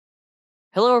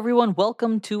Hello, everyone.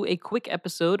 Welcome to a quick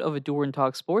episode of Adoran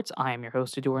Talk Sports. I am your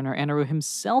host, Adoran Anaru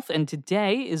himself, and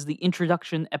today is the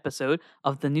introduction episode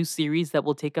of the new series that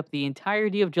will take up the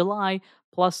entirety of July,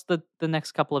 plus the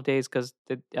next couple of days because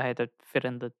I had to fit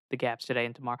in the gaps today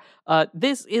and tomorrow.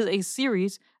 This is a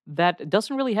series that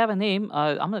doesn't really have a name.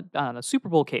 I'm on a Super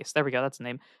Bowl case. There we go. That's the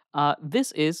name.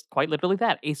 This is quite literally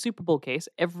that, a Super Bowl case.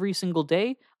 Every single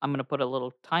day, I'm going to put a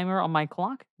little timer on my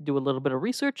clock, do a little bit of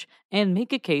research, and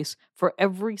make a case for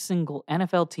every single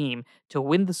NFL team to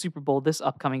win the Super Bowl this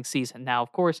upcoming season. Now,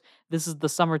 of course, this is the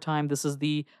summertime. This is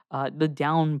the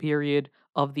down period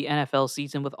of the NFL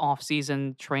season with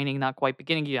off-season training not quite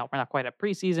beginning. We're not quite at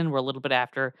preseason. We're a little bit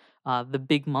after the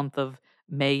big month of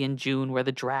May and June where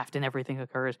the draft and everything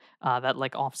occurs. That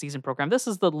like off-season program. This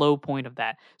is the low point of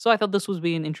that. So I thought this would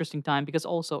be an interesting time because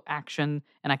also action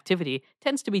and activity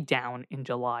tends to be down in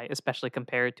July, especially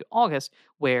compared to August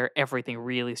where everything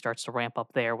really starts to ramp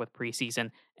up there with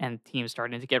preseason and teams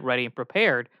starting to get ready and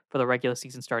prepared for the regular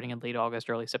season starting in late August,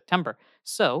 early September.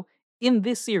 So, in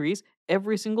this series,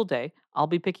 every single day, I'll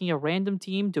be picking a random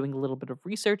team, doing a little bit of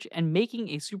research, and making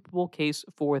a Super Bowl case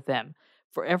for them.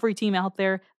 For every team out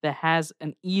there that has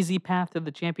an easy path to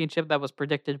the championship that was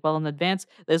predicted well in advance,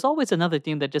 there's always another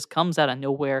team that just comes out of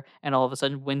nowhere and all of a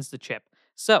sudden wins the chip.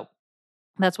 So,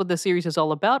 that's what this series is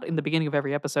all about. In the beginning of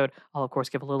every episode, I'll of course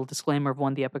give a little disclaimer of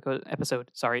when the episode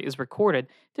is recorded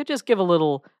to just give a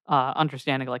little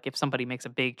understanding, like if somebody makes a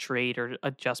big trade or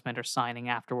adjustment or signing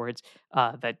afterwards,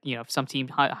 that if some team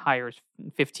hires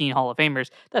 15 Hall of Famers,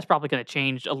 that's probably going to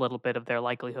change a little bit of their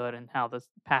likelihood and how the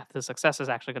path to success is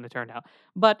actually going to turn out.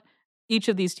 But each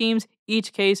of these teams,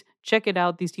 each case, check it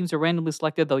out. These teams are randomly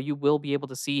selected, though you will be able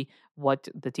to see what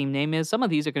the team name is. Some of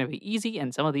these are going to be easy,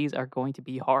 and some of these are going to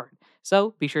be hard.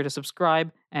 So be sure to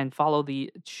subscribe and follow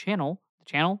the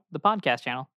podcast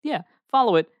channel. Yeah,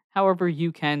 follow it however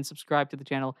you can. Subscribe to the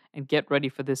channel and get ready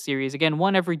for this series. Again,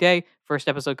 one every day. First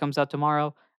episode comes out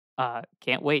tomorrow.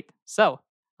 Can't wait. So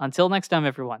until next time,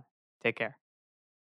 everyone, take care.